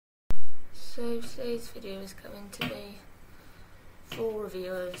So today's video is going to be full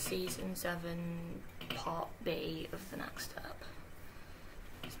review of Season 7 Part B of The Next Step.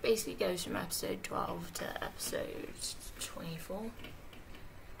 This basically goes from episode 12 to episode 24.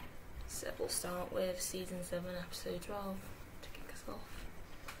 So we'll start with Season 7 episode 12 to kick us off.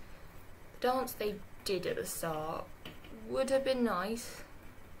 The dance they did at the start would have been nice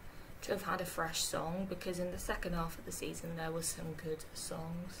to have had a fresh song, because in the second half of the season there were some good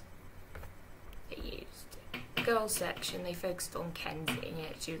songs they used. Girls section, they focused on Kenzie, and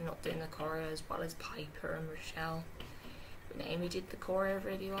yet she was not doing the choreo as well as Piper and Rochelle. When Amy did the choreo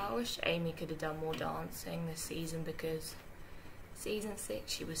really well, I wish Amy could have done more dancing this season, because season 6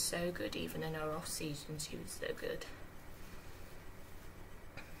 she was so good. Even in her off season she was so good.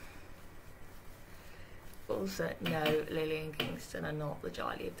 Also, no, Lily and Kingston are not the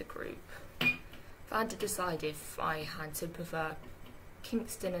Jiley of the group. If I had to decide if I had to prefer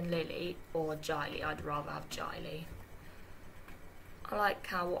Kingston and Lily or Jiley, I'd rather have Jiley. I like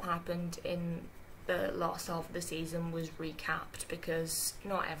how what happened in the last half of the season was recapped, because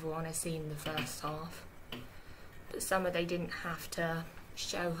not everyone has seen the first half. But Summer, they didn't have to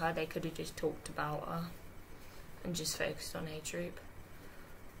show her, they could have just talked about her and just focused on A-Troop.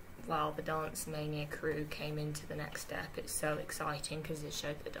 While the Dance Mania crew came into the next step, it's so exciting because it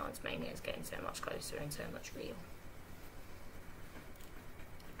showed that Dance Mania is getting so much closer and so much real.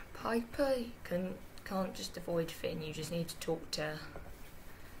 Piper, you can't just avoid Finn, you just need to talk to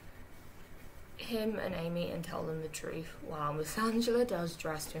him and Amy and tell them the truth. While Miss Angela does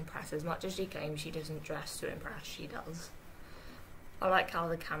dress to impress. As much as she claims she doesn't dress to impress, she does. I like how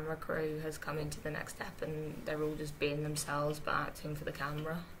the camera crew has come into the next step and they're all just being themselves but acting for the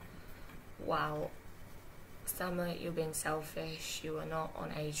camera. While Summer, you're being selfish, you are not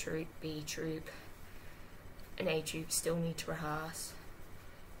on A-Troop, B-Troop, and A-Troop still need to rehearse.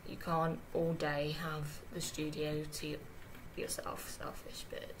 You can't all day have the studio to yourself, selfish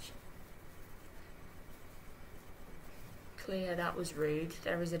bitch. Cleo, that was rude.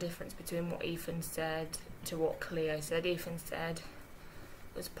 There is a difference between what Ethan said to what Cleo said. Ethan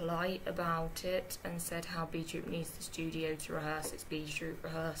was polite about it and said how B-Troop needs the studio to rehearse its B-Troop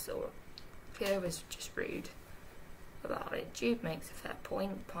rehearsal. Cleo was just rude about it. Jude makes a fair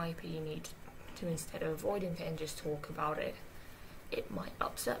point. Piper, you need to, instead of avoiding it and just talk about it. It might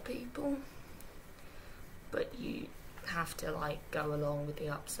upset people, but you have to go along with the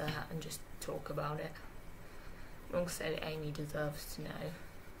upset and just talk about it. Also, Amy deserves to know.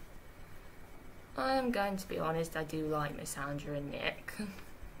 I'm going to be honest, I do like Miss Andrew and Nick.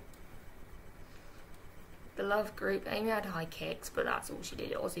 The love group, Amy had high kicks, but that's all she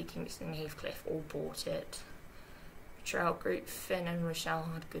did. Ozzy, Kingston and Heathcliff all bought it. Betrayal group, Finn and Rochelle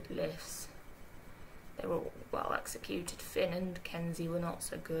had good lifts. They were well executed. Finn and Kenzie were not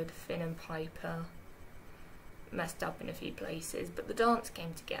so good. Finn and Piper messed up in a few places, but the dance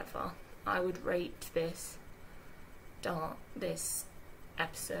came together. I would rate this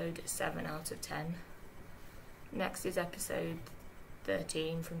episode 7 out of 10. Next is episode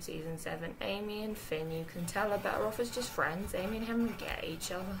 13 from season 7. Amy and Finn, you can tell are better off as just friends. Amy and Henry get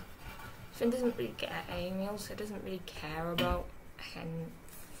each other. Finn doesn't really get Amy, also doesn't really care about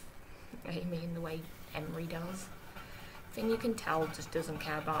Amy in the way Henry does. Finn, you can tell, just doesn't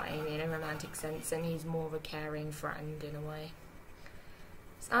care about Amy in a romantic sense, and he's more of a caring friend in a way.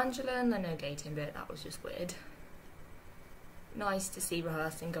 It's Angela and the no dating bit, that was just weird. Nice to see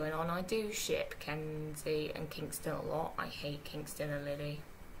rehearsing going on. I do ship Kenzie and Kingston a lot. I hate Kingston and Lily.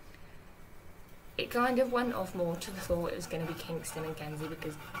 It kind of went off more to the thought it was going to be Kingston and Kenzie,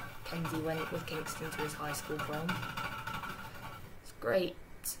 because Kenzie went with Kingston to his high school prom. It's great.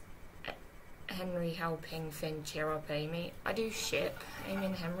 Henry helping Finn cheer up Amy. I do ship Amy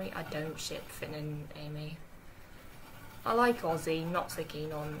and Henry. I don't ship Finn and Amy. I like Ozzy, not so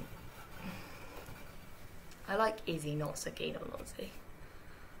keen on... I like Izzy, not so keen on Ozzy.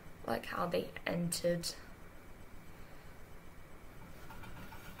 I like how they entered.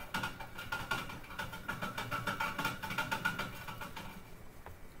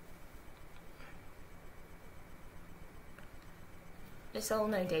 This whole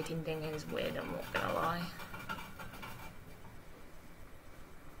no dating thing is weird, I'm not gonna lie.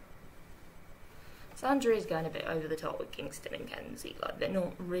 Sandra is going a bit over the top with Kingston and Kenzie. They're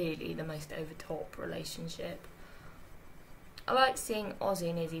not really the most over top relationship. I like seeing Ozzy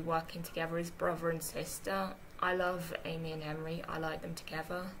and Izzy working together as brother and sister. I love Amy and Henry. I like them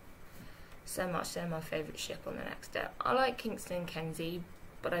together. So much so my favourite ship on the next step. I like Kingston and Kenzie,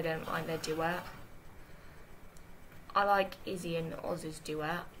 but I don't like their duet. I like Izzy and Oz's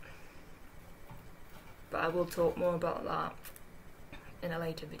duet, but I will talk more about that in a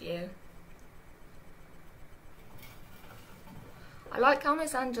later video. I like how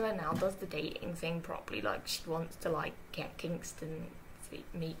Miss Angela now does the dating thing properly. Like, she wants to, like, get Kingston,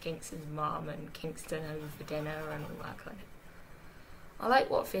 meet Kingston's mum and Kingston over for dinner and all that kind of. I like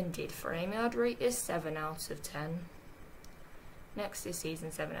what Finn did for Amy. I'd rate this 7 out of 10. Next is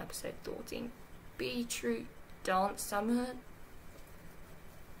season 7, episode 14. Beetroot Dance Summer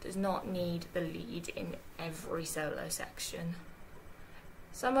does not need the lead in every solo section.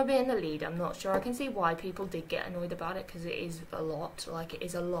 Summer being the lead, I'm not sure. I can see why people did get annoyed about it, because it is a lot. Like, it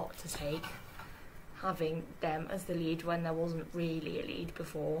is a lot to take, having them as the lead when there wasn't really a lead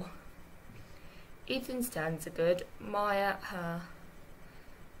before. Ethan's turns are good. Maya, her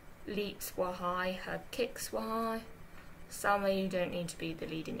leaps were high, her kicks were high. Summer, you don't need to be the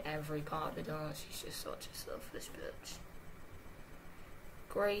lead in every part of the dance. She's just such a selfish bitch.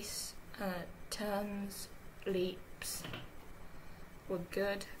 Grace, turns, leaps were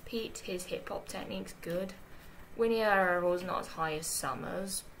good. Pete, his hip-hop technique's good. Winnie, her was not as high as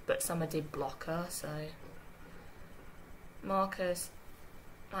Summer's, but Summer did block her, so. Marcus,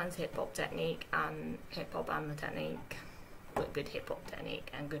 man's hip-hop technique and hip-hop and the technique. But good hip-hop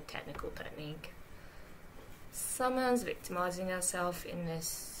technique and good technical technique. Summer's victimising herself in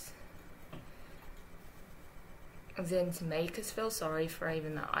this, as in to make us feel sorry for her,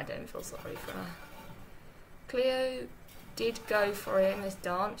 even though I don't feel sorry for her. Cleo did go for it in this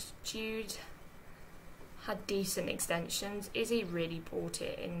dance. Jude had decent extensions. Izzy really brought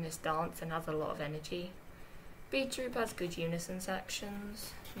it in this dance and has a lot of energy. Beetroot has good unison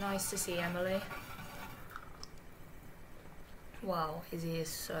sections. Nice to see Emily. Wow, Izzy is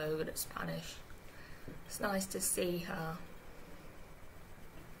so good at Spanish. It's nice to see her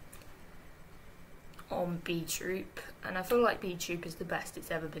on B-Troop, and I feel like B-Troop is the best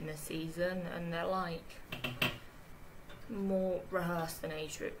it's ever been this season, and they're like more rehearsed than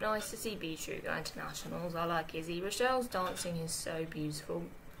A-Troop. Nice to see B-Troop go into nationals. I like Izzy. Rochelle's dancing is so beautiful.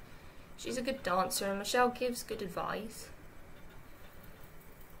 She's a good dancer, and Rochelle gives good advice.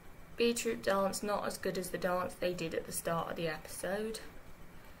 B-Troop dance not as good as the dance they did at the start of the episode.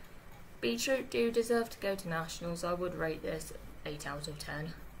 B-Troop do deserve to go to nationals. I would rate this 8 out of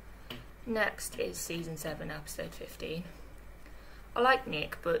 10. Next is season 7, episode 15. I like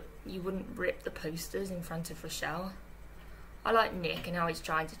Nick, but you wouldn't rip the posters in front of Rochelle. I like Nick and how he's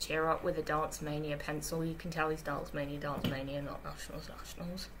trying to cheer up with a Dance Mania pencil. You can tell he's Dance Mania, not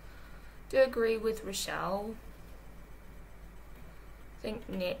nationals. Do agree with Rochelle. I think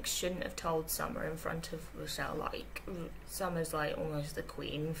Nick shouldn't have told Summer in front of Rochelle. Like, Summer's like almost the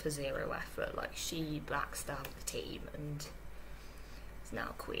queen for zero effort. Like, she backstabbed the team and is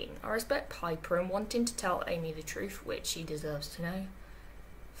now queen. I respect Piper and wanting to tell Amy the truth, which she deserves to know.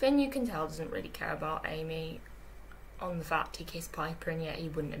 Finn, you can tell, doesn't really care about Amy on the fact he kissed Piper, and yet he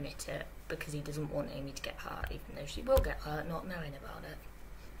wouldn't admit it because he doesn't want Amy to get hurt, even though she will get hurt not knowing about it.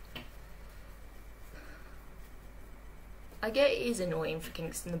 I get it is annoying for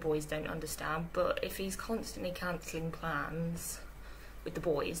Kingston, the boys don't understand, but if he's constantly cancelling plans with the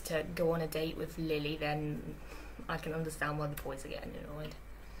boys to go on a date with Lily, then I can understand why the boys are getting annoyed.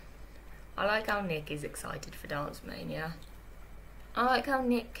 I like how Nick is excited for Dance Mania. I like how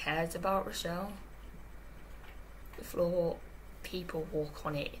Nick cares about Rochelle. The floor, people walk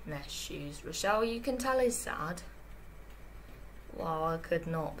on it in their shoes. Rochelle, you can tell, is sad. Wow, I could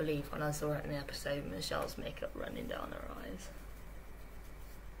not believe when I saw it in the episode, Michelle's makeup running down her eyes.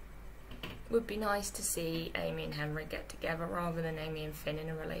 Would be nice to see Amy and Henry get together rather than Amy and Finn in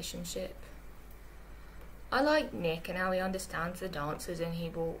a relationship. I like Nick and how he understands the dancers, and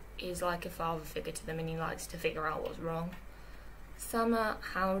is like a father figure to them, and he likes to figure out what's wrong. Summer,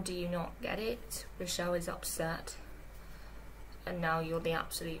 how do you not get it? Rochelle is upset. And now you're the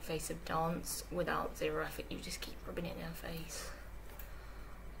absolute face of dance. Without zero effort, you just keep rubbing it in her face.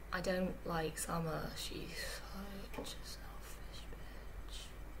 I don't like Summer. She's such a selfish bitch.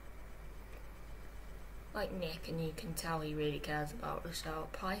 Like Nick, and you can tell he really cares about Rochelle.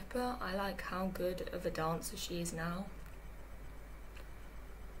 Piper, I like how good of a dancer she is now.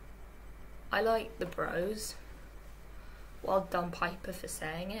 I like the bros. Well done, Piper, for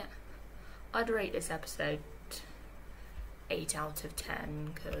saying it. I'd rate this episode 8 out of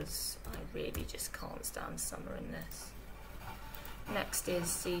 10 because I really just can't stand Summer in this. Next is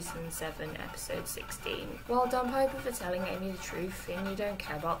season 7, episode 16. Well done, Piper, for telling Amy the truth, and you don't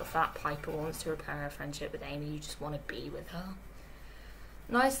care about the fact Piper wants to repair her friendship with Amy, you just want to be with her.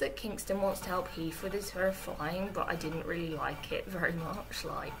 Nice that Kingston wants to help Heath with his flying, but I didn't really like it very much.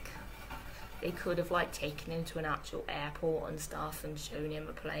 Like, they could have like taken him to an actual airport and stuff and shown him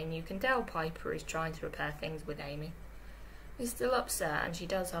a plane. You can tell Piper is trying to repair things with Amy. He's still upset, and she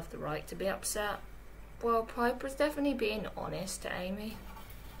does have the right to be upset. Well, Piper's definitely being honest to Amy.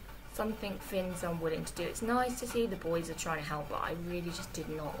 Something Finn's unwilling to do. It's nice to see the boys are trying to help, but I really just did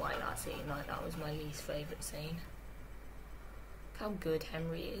not like that scene. Like, that was my least favourite scene. Look how good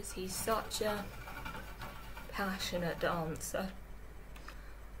Henry is. He's such a passionate dancer.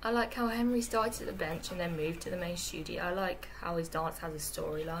 I like how Henry started at the bench and then moved to the main studio. I like how his dance has a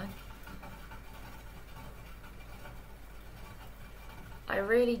storyline. I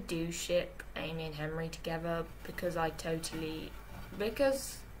really do ship Amy and Henry together because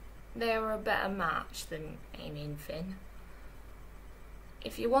they're a better match than Amy and Finn.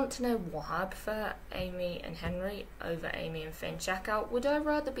 If you want to know why I prefer Amy and Henry over Amy and Finn, check out Would I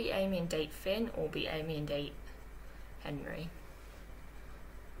Rather Be Amy and Date Finn or Be Amy and Date Henry.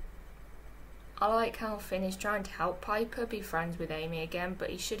 I like how Finn is trying to help Piper be friends with Amy again, but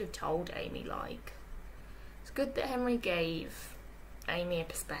he should have told Amy, like. It's good that Henry gave Amy a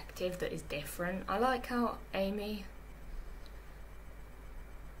perspective that is different. I like how Amy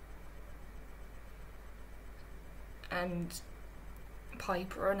and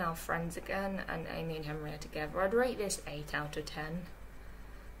Piper are now friends again, and Amy and Henry are together. I'd rate this 8 out of 10.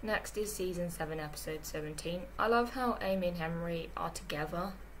 Next is season 7, episode 17. I love how Amy and Henry are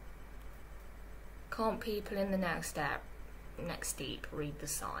together. Can't people in the next steep read the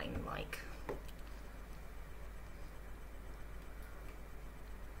sign? Like,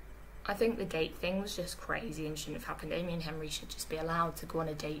 I think the date thing was just crazy and shouldn't have happened. Amy and Henry should just be allowed to go on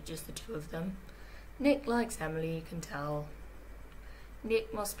a date, just the two of them. Nick likes Emily, you can tell.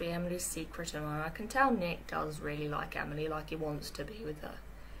 Nick must be Emily's secret admirer. I can tell Nick does really like Emily, like he wants to be with her.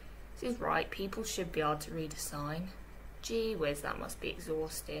 This is right, people should be able to read a sign. Gee whiz, that must be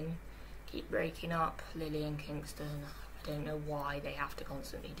exhausting. Keep breaking up Lily and Kingston. I don't know why they have to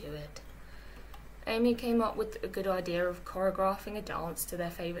constantly do it. Amy came up with a good idea of choreographing a dance to their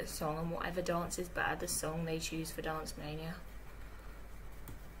favourite song, and whatever dance is better, the song they choose for Dance Mania.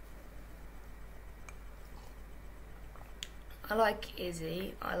 I like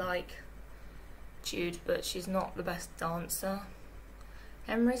Izzy, I like Jude, but she's not the best dancer.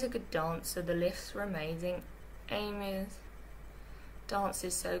 Henry's a good dancer, the lifts were amazing. Amy's dance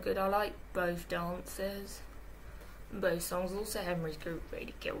is so good, I like both dances. Both songs. Also, Henry's group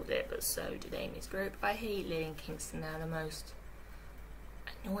really killed it, but so did Amy's group. I hate Lily and Kingston, they're the most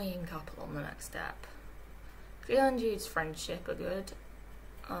annoying couple on the next step. Cleo and Jude's friendship are good.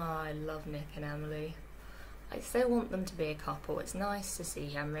 I love Nick and Emily. I still want them to be a couple. It's nice to see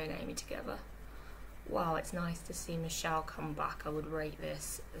Henry and Amy together. Wow, it's nice to see Michelle come back. I would rate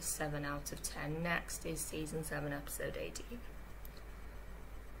this a 7 out of 10. Next is season 7, episode 18.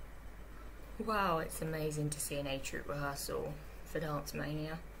 Wow, it's amazing to see an A-Troop rehearsal for Dance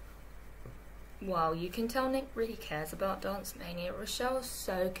Mania. Wow, you can tell Nick really cares about Dance Mania. Rochelle's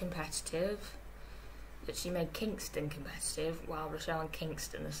so competitive that she made Kingston competitive. Wow, Rochelle and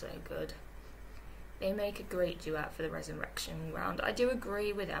Kingston are so good. They make a great duet for the resurrection round. I do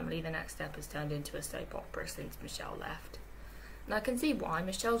agree with Emily, the next step has turned into a soap opera since Michelle left. And I can see why.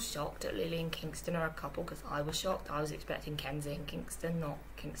 Michelle's shocked at Lily and Kingston are a couple, because I was shocked. I was expecting Kenzie and Kingston, not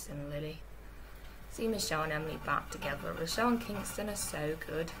Kingston and Lily. See Michelle and Emily back together. Rochelle and Kingston are so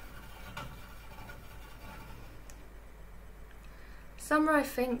good. Summer, I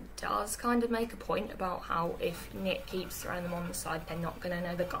think, does kind of make a point about how if Nick keeps throwing them on the side, they're not going to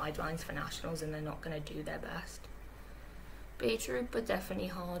know the guidelines for nationals and they're not going to do their best. B-Troop are definitely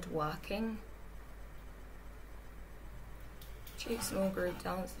hard working. Choose small group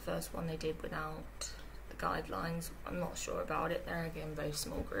dance, the first one they did without the guidelines. I'm not sure about it. They're again both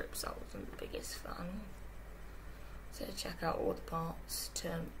small groups. I wasn't the biggest fan. So check out all the parts to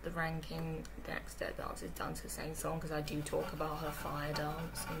the ranking. The next step dance is done to the same song, because I do talk about her fire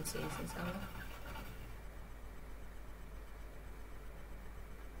dance in season 7.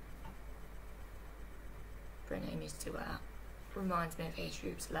 Bryn Amy's duet reminds me of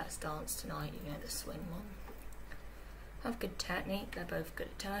A-Troop's Let's Dance Tonight, you know, the swing one. Have good technique, they're both good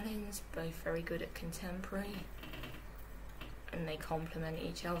at turn-ins, both very good at contemporary, and they complement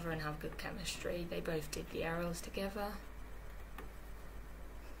each other and have good chemistry. They both did the aerials together.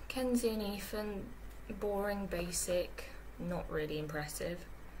 Kenzie and Ethan, boring, basic, not really impressive.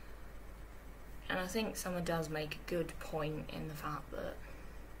 And I think Summer does make a good point in the fact that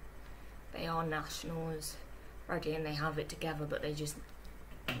they are nationals ready and they have it together, but they just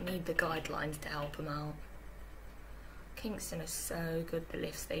need the guidelines to help them out. Kingston is so good, the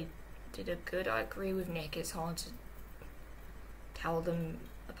lifts they did are good. I agree with Nick, it's hard to tell them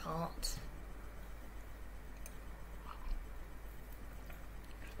apart.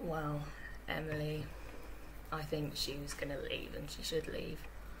 Well, Emily, I think she was going to leave and she should leave.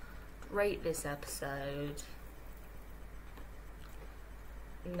 rate this episode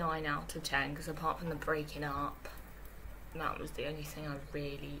 9 out of 10, because apart from the breaking up, that was the only thing I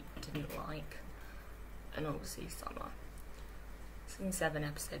really didn't like. And obviously Summer. Season 7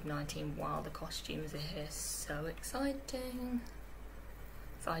 episode 19, wow, the costumes are here, so exciting.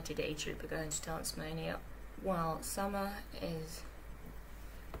 Excited A Troop are going to Dance Mania. Well, Summer is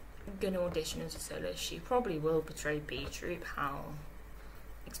gonna audition as a soloist. She probably will betray B Troop, how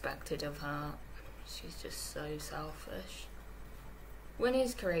expected of her. She's just so selfish.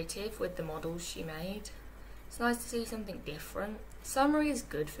 Winnie's creative with the models she made. It's nice to see something different. Summer is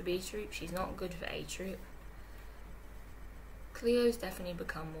good for B Troop, she's not good for A Troop. Cleo's definitely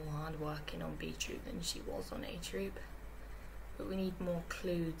become more hard working on B Troop than she was on A Troop. But we need more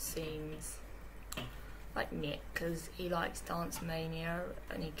clued scenes. Like Nick, because he likes Dance Mania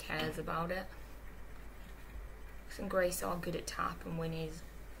and he cares about it. And Grace are good at tap, and Winnie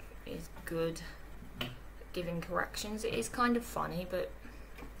is good at giving corrections. It is kind of funny, but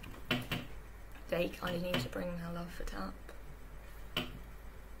they kind of need to bring their love for tap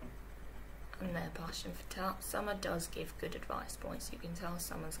and their passion for tap. Summer does give good advice points. You can tell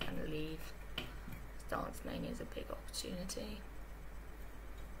Summer's going to leave. Dance Mania is a big opportunity.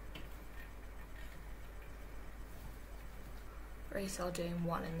 Grace are doing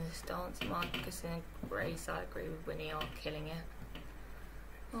one in this dance. Marcus and Grace, I agree with Winnie, are killing it.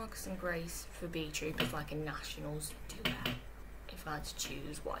 Marcus and Grace for B Troop is like a nationals duet, if I had to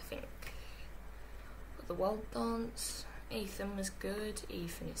choose what I think. But the world dance, Ethan was good.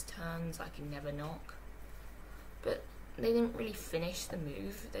 Ethan his turns, I can never knock. But they didn't really finish the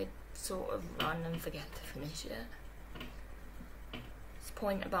move. They sort of run and forget to finish it. It's a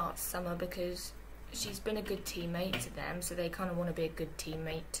point about Summer because she's been a good teammate to them, so they kind of want to be a good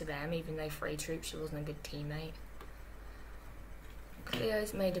teammate to them, even though for A Troop she wasn't a good teammate.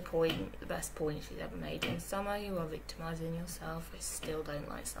 Cleo's made a point, the best point she's ever made. In Summer, you are victimising yourself. I still don't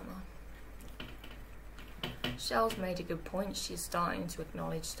like Summer. Michelle's made a good point. She's starting to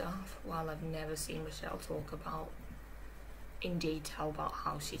acknowledge stuff, while I've never seen Michelle talk about in detail about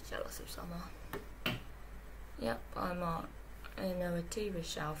how she's jealous of Summer. Yep, I know a T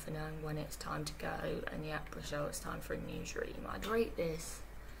Rochelle for knowing when it's time to go, and yep, Rochelle, it's time for a new dream. I'd rate this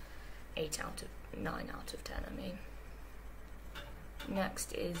 9 out of 10, I mean.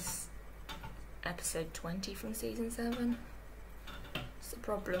 Next is episode 20 from season 7. What's the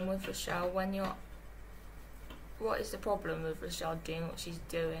problem with Rochelle when you're... What is the problem with Rochelle doing what she's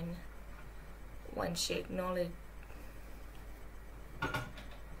doing when she acknowledged...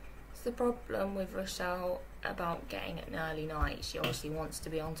 What's the problem with Rochelle about getting an early night? She obviously wants to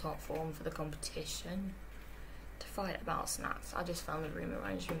be on top form for the competition. To fight about snacks, I just found the room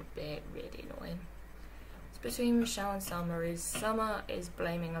arrangement bit really annoying. Between Michelle and Summer is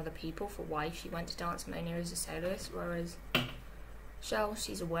blaming other people for why she went to Dance Mania as a soloist, whereas Michelle,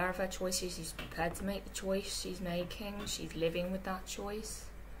 she's aware of her choices, she's prepared to make the choice she's making, she's living with that choice.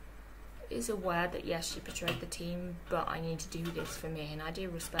 Is aware that yes, she betrayed the team, but I need to do this for me, and I do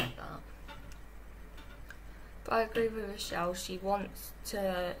respect that. But I agree with Michelle, she wants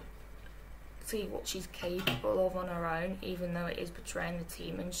to see what she's capable of on her own, even though it is betraying the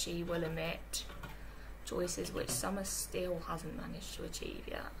team, and she will admit choices which Summer still hasn't managed to achieve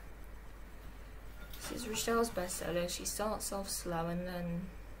yet. This is Rochelle's best solo. She starts off slow and then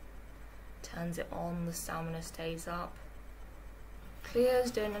turns it on, the stamina stays up. Cleo's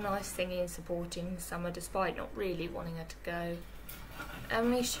doing a nice thing in supporting Summer despite not really wanting her to go.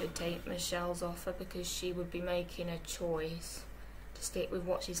 Emily should take Michelle's offer because she would be making a choice to stick with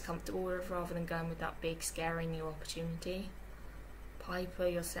what she's comfortable with rather than going with that big scary new opportunity. Piper,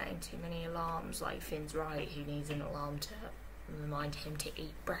 you're setting too many alarms. Like Finn's right, he needs an alarm to remind him to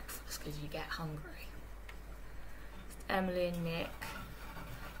eat breakfast because you get hungry. Emily and Nick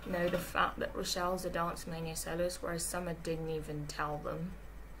know the fact that Rochelle's a Dance Mania soloist, whereas Summer didn't even tell them.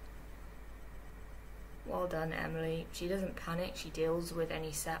 Well done, Emily. She doesn't panic, she deals with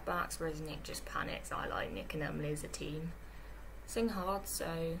any setbacks, whereas Nick just panics. I like Nick and Emily as a team. Sing hard,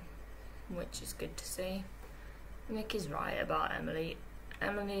 so, which is good to see. Nick is right about Emily.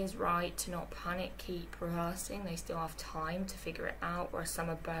 Emily is right to not panic, keep rehearsing. They still have time to figure it out, whereas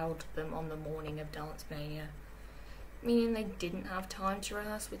Summer bailed them on the morning of Dance Mania, meaning they didn't have time to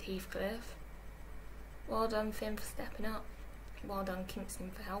rehearse with Heathcliff. Well done, Finn, for stepping up. Well done,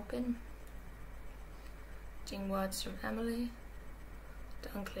 Kingston, for helping. Words from Emily.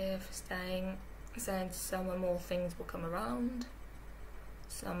 Done, Cleo, for staying. Saying to Summer more things will come around.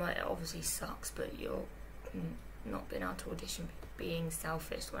 Summer, it obviously sucks, but you're not being able to audition, being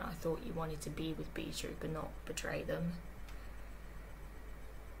selfish when I thought you wanted to be with B Troop and not betray them.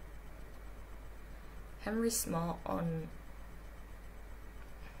 Henry Smart on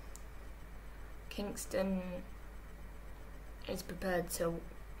Kingston is prepared to.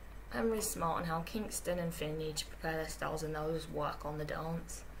 Henry Smart on how Kingston and Finn need to prepare their styles, and they'll just work on the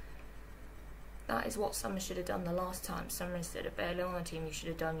dance. That is what Summer should have done the last time. Summer, instead of bailing on the team, you should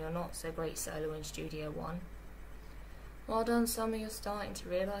have done your not so great solo in Studio One. Well done, Summer, you're starting to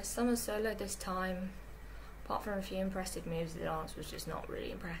realise. Summer's solo this time, apart from a few impressive moves, the dance was just not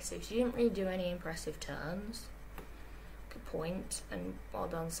really impressive. She didn't really do any impressive turns. Good point, and well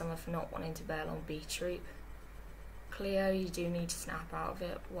done, Summer, for not wanting to bail on B-Troop. Cleo, you do need to snap out of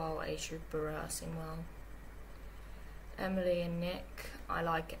it, while A-Troop reversing well. Emily and Nick, I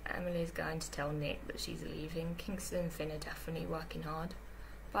like Emily's going to tell Nick that she's leaving. Kingston and Finn are definitely working hard.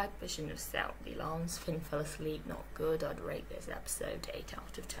 Piper shouldn't have set up the alarms. Finn fell asleep, not good. I'd rate this episode 8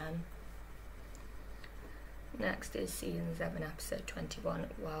 out of 10. Next is season 7, episode 21.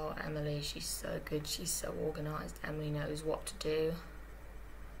 Wow, Emily, she's so good, she's so organised. Emily knows what to do.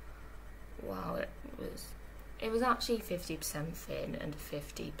 Wow, it was actually 50% Finn and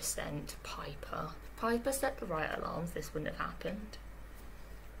 50% Piper. If Piper set the right alarms, this wouldn't have happened.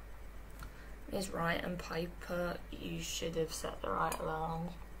 Is right, and Piper, you should have set the right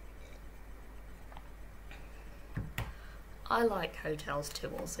alarms. I like Hotels too,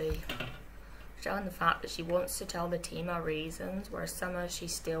 Aussie. Showing the fact that she wants to tell the team her reasons, whereas Summer, she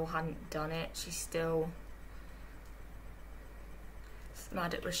still hadn't done it. She's still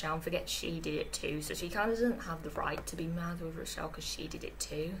mad at Rochelle and forgets she did it too, so she kind of doesn't have the right to be mad with Rochelle because she did it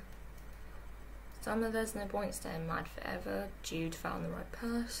too. Summer, there's no point staying mad forever. Jude found the right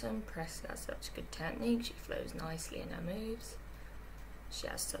person. Presley has such good technique. She flows nicely in her moves. She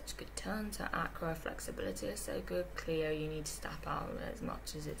has such good turns. Her acro flexibility is so good. Cleo, you need to step out as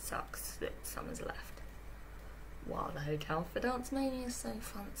much as it sucks that Summer's left. Wow, the hotel for Dance Mania is so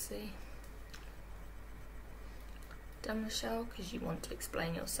fancy. Done, Rochelle, because you want to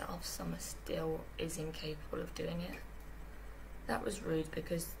explain yourself. Summer still is incapable of doing it. That was rude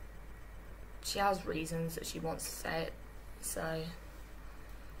because she has reasons that she wants to say it, so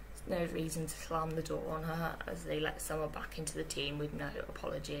there's no reason to slam the door on her as they let Summer back into the team with no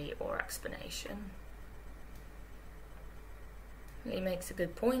apology or explanation. He makes a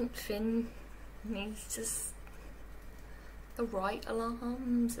good point. Finn needs just the right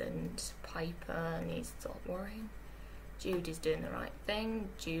alarms and Piper needs to stop worrying. Jude is doing the right thing.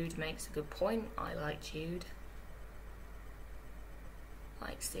 Jude makes a good point. I like Jude.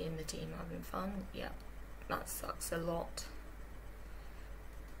 Like seeing the team having fun. Yeah, that sucks a lot.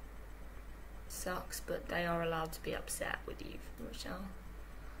 Sucks, but they are allowed to be upset with you, Rochelle.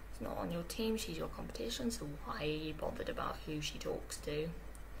 It's not on your team, she's your competition, so why are you bothered about who she talks to?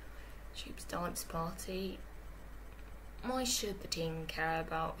 Tube's dance party. Why should the team care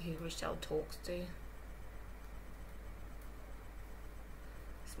about who Rochelle talks to?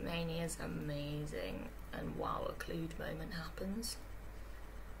 This mania is amazing, and wow, a Clued moment happens.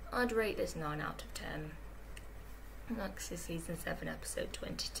 I'd rate this 9 out of 10. Next is season 7, episode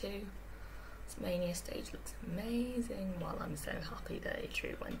 22. This Mania stage looks amazing. Well, I'm so happy that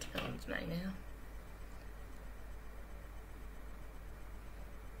A-Troop went to Dance Mania.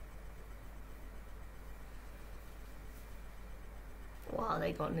 Wow,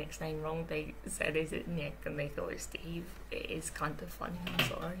 they got Nick's name wrong. They said, is it Nick? And they thought it was Steve. It is kind of funny, I'm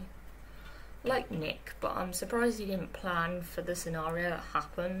sorry. Like Nick, but I'm surprised he didn't plan for the scenario that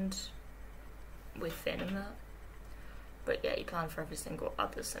happened with Finn and that. But yeah, he planned for every single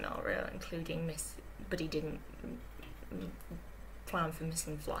other scenario, including but he didn't plan for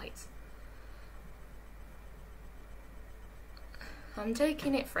missing flights. I'm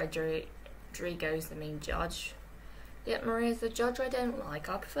taking it Frederico's the main judge. Yet Maria's the judge I don't like.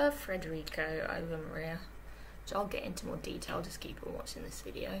 I prefer Frederico over Maria, which I'll get into more detail, just keep on watching this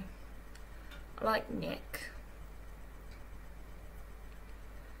video. I like Nick.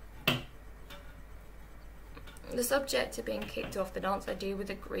 The subject of being kicked off the dance, I do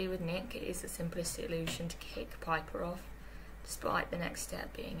agree with Nick. It is the simplest solution to kick Piper off, despite the next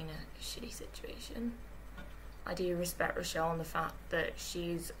step being in a shitty situation. I do respect Rochelle on the fact that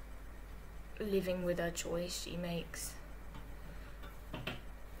she's living with her choice she makes,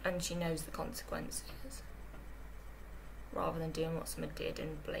 and she knows the consequences, rather than doing what someone did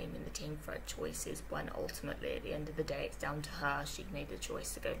and blaming the team for her choices, when ultimately at the end of the day it's down to her. She made the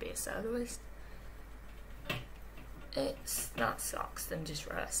choice to go be a soloist. That sucks, than just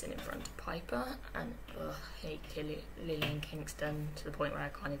rehearsing in front of Piper, and I hate Lily and Kingston to the point where I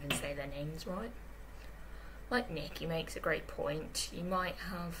can't even say their names right. Like Nick, he makes a great point. You might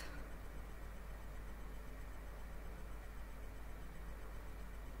have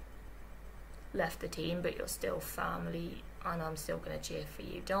left the team, but you're still family, and I'm still going to cheer for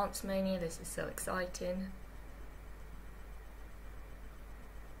you. Dance Mania, this is so exciting.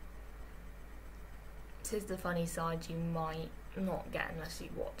 This is the funny side you might not get unless you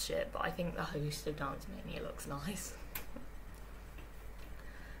watch it, but I think the host of Dance Mania looks nice.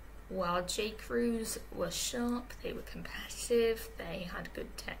 While J. Crews were sharp, they were competitive, they had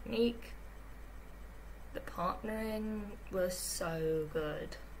good technique. The partnering was so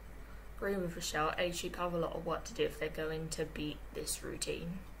good. Agree with Rochelle, A-Troop have a lot of work to do if they're going to beat this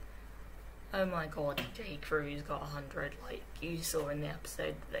routine. Oh my god, J. Crews got 100, like you saw in the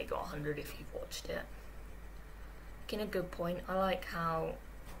episode that they got 100 if you've watched it. Making a good point, I like how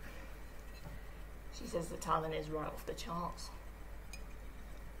she says the talent is right off the charts.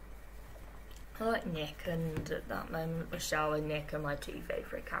 I like Nick, and at that moment Rochelle and Nick are my two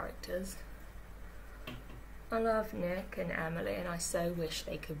favourite characters. I love Nick and Emily, and I so wish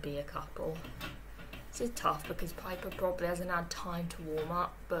they could be a couple. This is tough because Piper probably hasn't had time to warm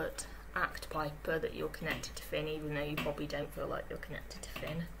up, but act Piper that you're connected to Finn even though you probably don't feel like you're connected to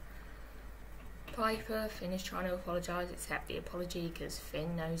Finn. Piper, Finn is trying to apologise, accept the apology because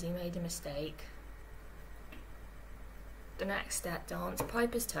Finn knows he made a mistake. The next step dance,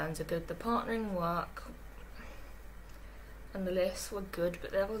 Piper's turns are good, the partnering work and the lifts were good,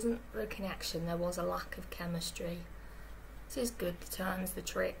 but there wasn't the connection, there was a lack of chemistry. This is good, the turns, the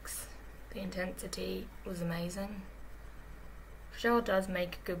tricks, the intensity was amazing. Rochelle does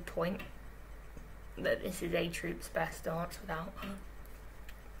make a good point that this is A-Troop's best dance without her.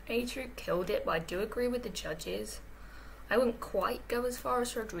 A-Troop killed it, but I do agree with the judges. I wouldn't quite go as far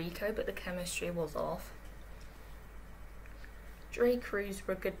as Rodrigo, but the chemistry was off. J. Crews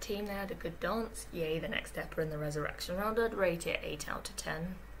were a good team, they had a good dance. Yay, the next step in the resurrection round. I'd rate it 8 out of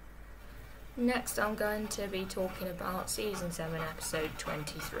 10. Next I'm going to be talking about Season 7 episode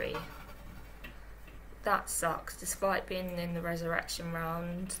 23. That sucks, despite being in the resurrection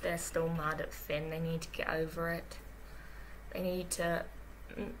round, they're still mad at Finn, they need to get over it. They need to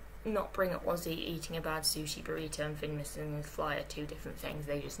not bring up Ozzy eating a bad sushi burrito and Finn missing his fly are two different things,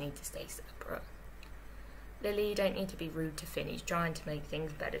 they just need to stay separate. Lily, you don't need to be rude to Finn, he's trying to make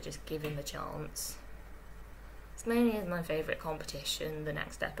things better, just give him a chance. Tasmania is my favourite competition, the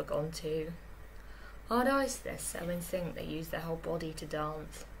next step I've gone to. Hard Ice, they're so in sync, they use their whole body to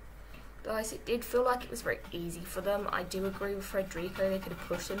dance. Guys, it did feel like it was very easy for them. I do agree with Frederico, they could have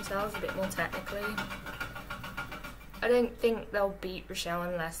pushed themselves a bit more technically. I don't think they'll beat Rochelle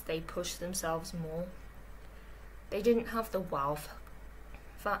unless they push themselves more. They didn't have the wow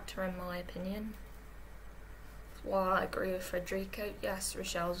factor in my opinion. While I agree with Frederico, yes,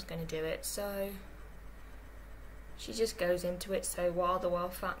 Rochelle's going to do it, so she just goes into it. So while the wow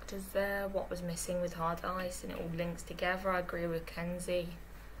factor's there, what was missing with Hard Ice and it all links together, I agree with Kenzie.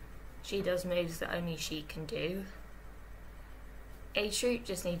 She does moves that only she can do. A-Troop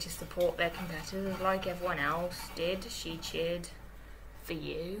just need to support their competitors like everyone else did. She cheered for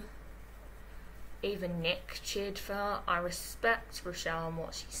you. Even Nick cheered for her. I respect Rochelle and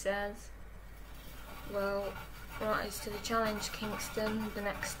what she says. Well, rise to the challenge, Kingston. The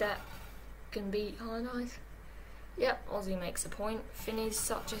next step can beat Hard Ice. Yep, Ozzy makes a point. Finn is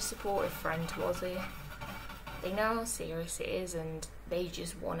such a supportive friend to Ozzy. They know how serious it is and they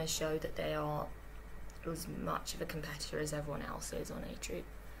just want to show that they are as much of a competitor as everyone else is on A-Troop.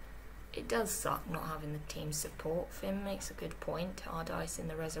 It does suck not having the team support. Finn makes a good point. Hard Ice in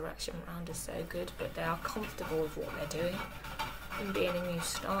the resurrection round is so good, but they are comfortable with what they're doing and being a new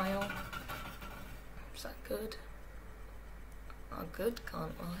style. Is that good? I'm good,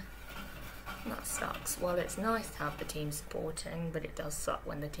 can't I? That sucks. Well, it's nice to have the team supporting, but it does suck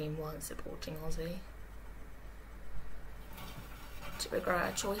when the team weren't supporting Ozzy. To regret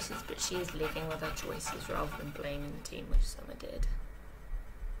her choices, but she is living with her choices rather than blaming the team, which Summer did.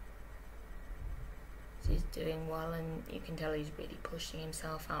 He's doing well, and you can tell he's really pushing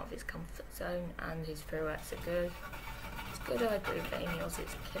himself out of his comfort zone, and his pirouettes are good. It's good, I agree with Amy,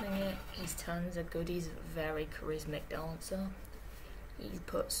 Ozzy's killing it. His turns are good, he's a very charismatic dancer. He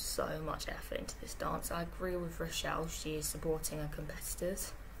puts so much effort into this dance. I agree with Rochelle, she is supporting her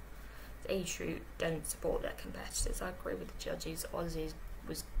competitors. A-Troop don't support their competitors. I agree with the judges. Ozzy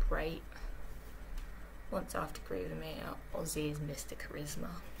was great. Once I have to agree with me, Ozzy is Mr. Charisma.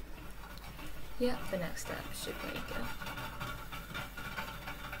 Yeah, the next step should make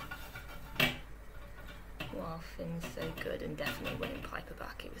it. Wow, Finn's so good, and definitely winning Piper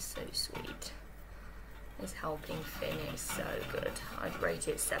back, it was so sweet. His helping Finn is so good. I'd rate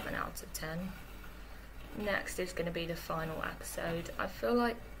it 7 out of 10. Next is going to be the final episode. I feel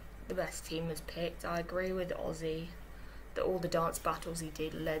like the best team was picked. I agree with Ozzy. that all the dance battles he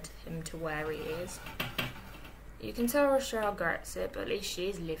did led him to where he is. You can tell Rochelle regrets it, but at least she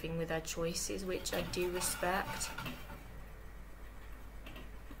is living with her choices, which I do respect.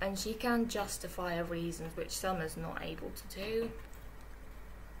 And she can justify her reasons, which Summer's not able to do.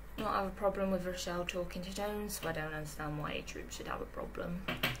 Not have a problem with Rochelle talking to Jones, so I don't understand why A-Troop should have a problem.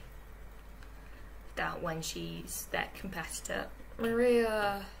 That when she's their competitor.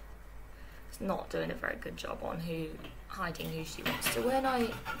 Maria is not doing a very good job on hiding who she wants to win. I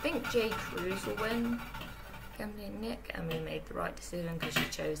think J. Cruz will win. Emily and Nick. Emily made the right decision because she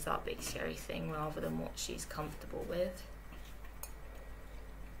chose that big scary thing rather than what she's comfortable with.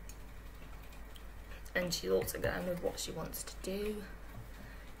 And she's also going with what she wants to do.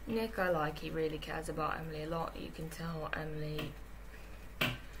 Nick, I like, he really cares about Emily a lot. You can tell Emily,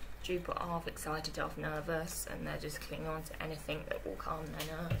 Droop are half excited, half nervous, and they're just clinging on to anything that will calm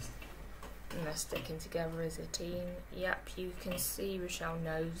their nerves. And they're sticking together as a team. Yep, you can see Rochelle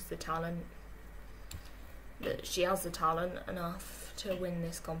knows the talent. That she has the talent enough to win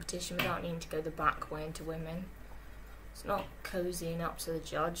this competition without needing to go the back way into women. It's not cozying up to the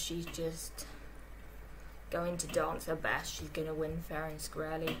judge, she's just going to dance her best. She's going to win fair and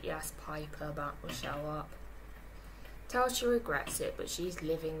squarely. Yes, Piper back Rochelle up. Tells she regrets it, but she's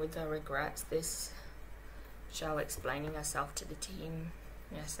living with her regrets. This Rochelle explaining herself to the team.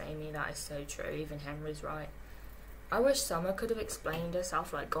 Yes, Amy, that is so true. Even Henry's right. I wish Summer could have explained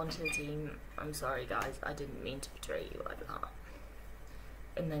herself, like gone to the team, I'm sorry guys, I didn't mean to betray you like that.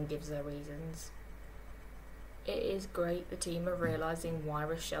 And then gives her reasons. It is great the team are realising why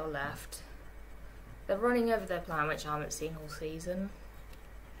Rochelle left. They're running over their plan, which I haven't seen all season.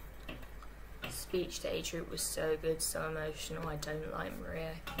 Speech to A-Troop was so good, so emotional. I don't like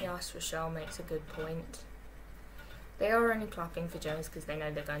Maria. Yes, Rochelle makes a good point. They are only clapping for Jones because they know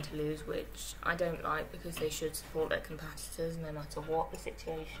they're going to lose, which I don't like because they should support their competitors no matter what the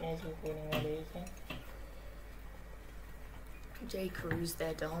situation is with winning or losing. J. Cruz,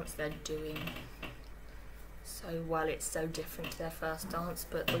 their dance, they're doing so well. It's so different to their first dance,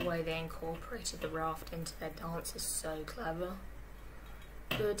 but the way they incorporated the raft into their dance is so clever.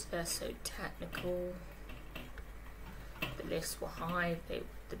 Good, they're so technical. The lifts were high,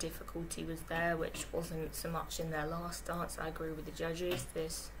 the difficulty was there, which wasn't so much in their last dance. I agree with the judges.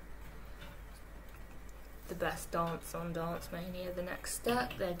 This the best dance on Dance Mania. The next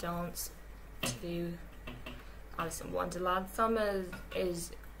step, their dance to Alice in Wonderland. Summer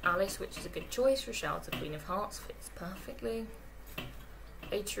is Alice, which is a good choice. Rochelle's the Queen of Hearts, fits perfectly.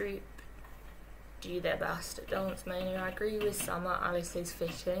 A-Troop do their best at Dance Mania. I agree with Summer. Alice is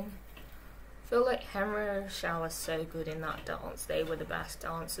fitting. I feel like Henry and Rochelle are so good in that dance. They were the best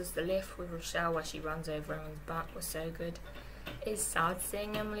dancers. The lift with Rochelle where she runs over everyone's back was so good. It's sad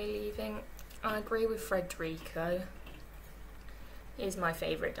seeing Emily leaving. I agree with Frederico. He's my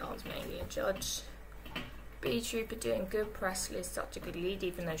favourite Dance Mania judge. B-Troop are doing good. Presley is such a good lead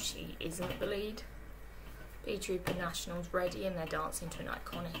even though she isn't the lead. B-Troop are Nationals ready and they're dancing to an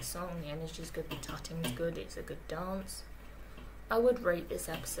iconic song. The energy's good, the tatting's good, it's a good dance. I would rate this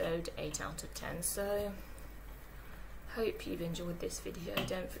episode 8 out of 10, so hope you've enjoyed this video.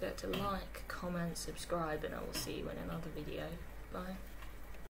 Don't forget to like, comment, subscribe, and I will see you in another video. Bye.